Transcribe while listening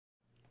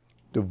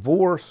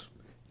Divorce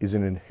is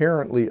an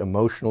inherently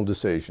emotional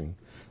decision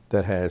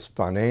that has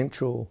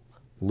financial,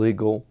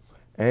 legal,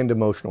 and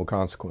emotional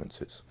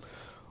consequences.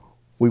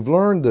 We've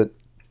learned that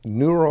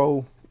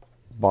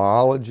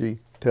neurobiology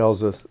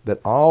tells us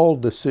that all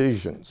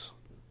decisions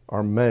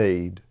are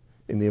made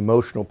in the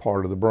emotional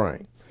part of the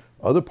brain.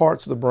 Other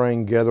parts of the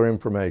brain gather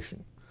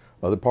information.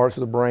 Other parts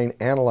of the brain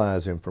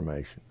analyze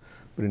information.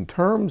 But in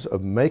terms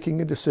of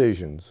making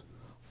decisions,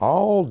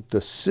 all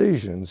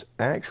decisions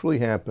actually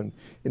happen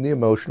in the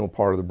emotional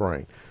part of the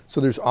brain.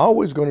 So there's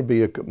always going to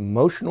be an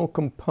emotional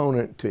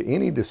component to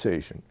any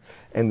decision,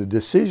 and the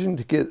decision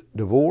to get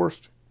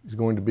divorced is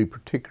going to be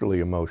particularly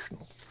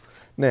emotional.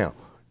 Now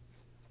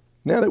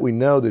that we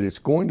know that it's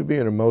going to be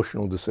an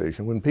emotional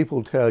decision, when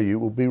people tell you,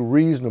 well, be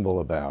reasonable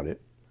about it,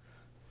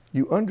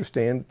 you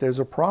understand that there's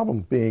a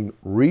problem being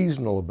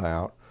reasonable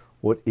about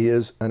what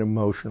is an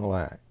emotional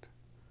act.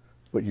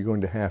 But you're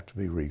going to have to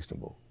be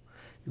reasonable.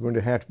 You're going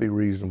to have to be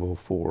reasonable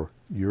for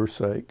your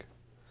sake,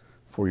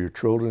 for your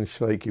children's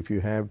sake if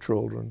you have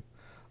children,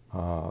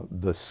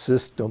 the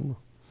system,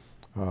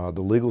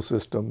 the legal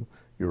system,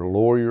 your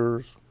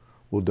lawyers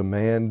will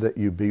demand that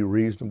you be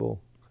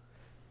reasonable,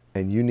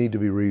 and you need to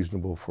be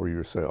reasonable for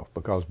yourself,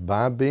 because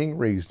by being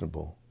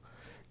reasonable,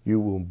 you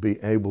will be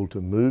able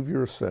to move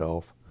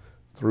yourself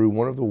through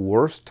one of the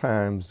worst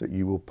times that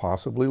you will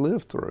possibly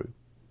live through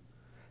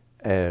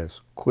as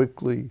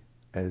quickly,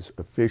 as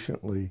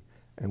efficiently,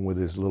 and with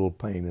as little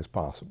pain as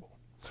possible.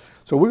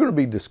 So we're going to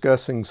be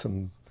discussing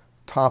some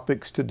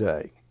topics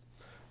today: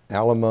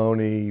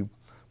 alimony,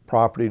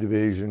 property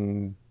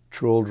division,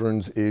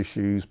 children's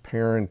issues,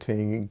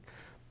 parenting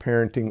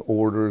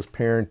orders,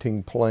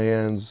 parenting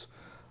plans,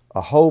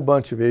 a whole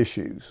bunch of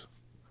issues.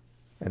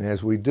 And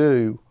as we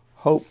do,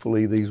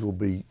 hopefully these will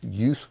be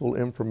useful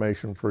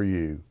information for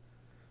you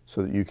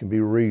so that you can be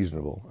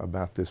reasonable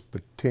about this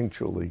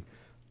potentially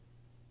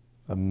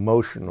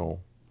emotional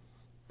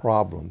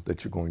problem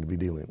that you're going to be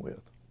dealing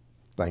with.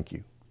 Thank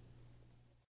you.